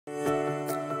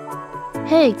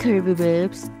Hey Curvy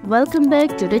babes, welcome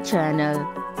back to the channel.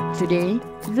 Today,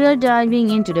 we are diving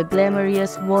into the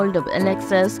glamorous world of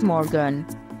Alexis Morgan,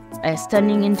 a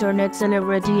stunning internet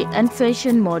celebrity and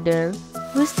fashion model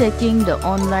who is taking the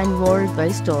online world by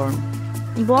storm.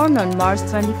 Born on March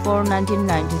 24,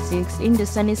 1996 in the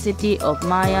sunny city of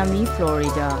Miami,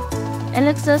 Florida,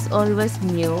 Alexis always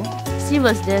knew she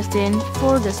was destined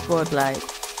for the spotlight.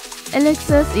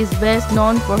 Alexis is best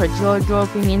known for her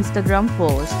jaw-dropping Instagram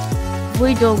posts.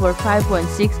 With over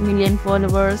 5.6 million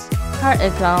followers, her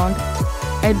account,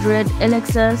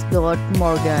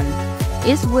 @alexis.morgan,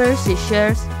 is where she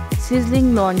shares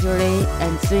sizzling lingerie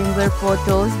and swimwear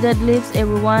photos that leaves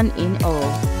everyone in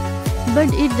awe.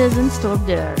 But it doesn't stop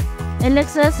there.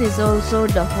 Alexis is also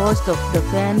the host of The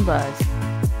Fan Buzz,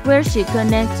 where she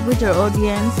connects with her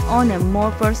audience on a more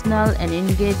personal and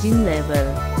engaging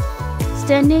level.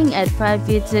 Standing at 5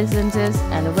 feet 6 inches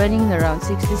and weighing around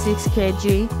 66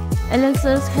 kg,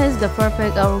 Alexis has the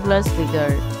perfect hourglass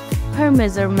figure. Her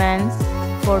measurements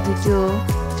 42,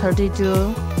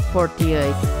 32,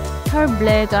 48. Her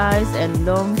black eyes and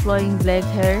long flowing black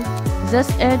hair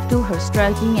just add to her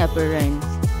striking appearance.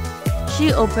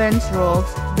 She opens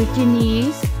robes,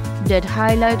 bikinis that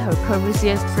highlight her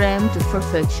curvaceous frame to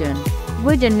perfection.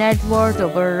 With a net worth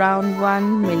of around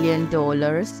 $1 million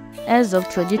as of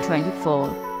 2024,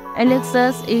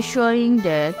 Alexis is showing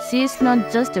that she is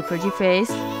not just a pretty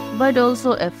face, but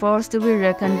also a force to be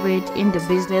reckoned with in the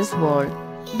business world.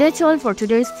 That's all for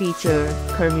today's feature,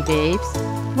 Curvy babes.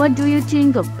 What do you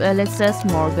think of Alexis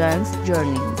Morgan's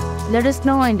journey? Let us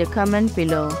know in the comment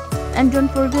below. And don't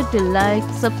forget to like,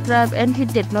 subscribe and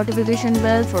hit that notification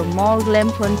bell for more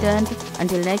glam content.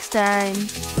 Until next time.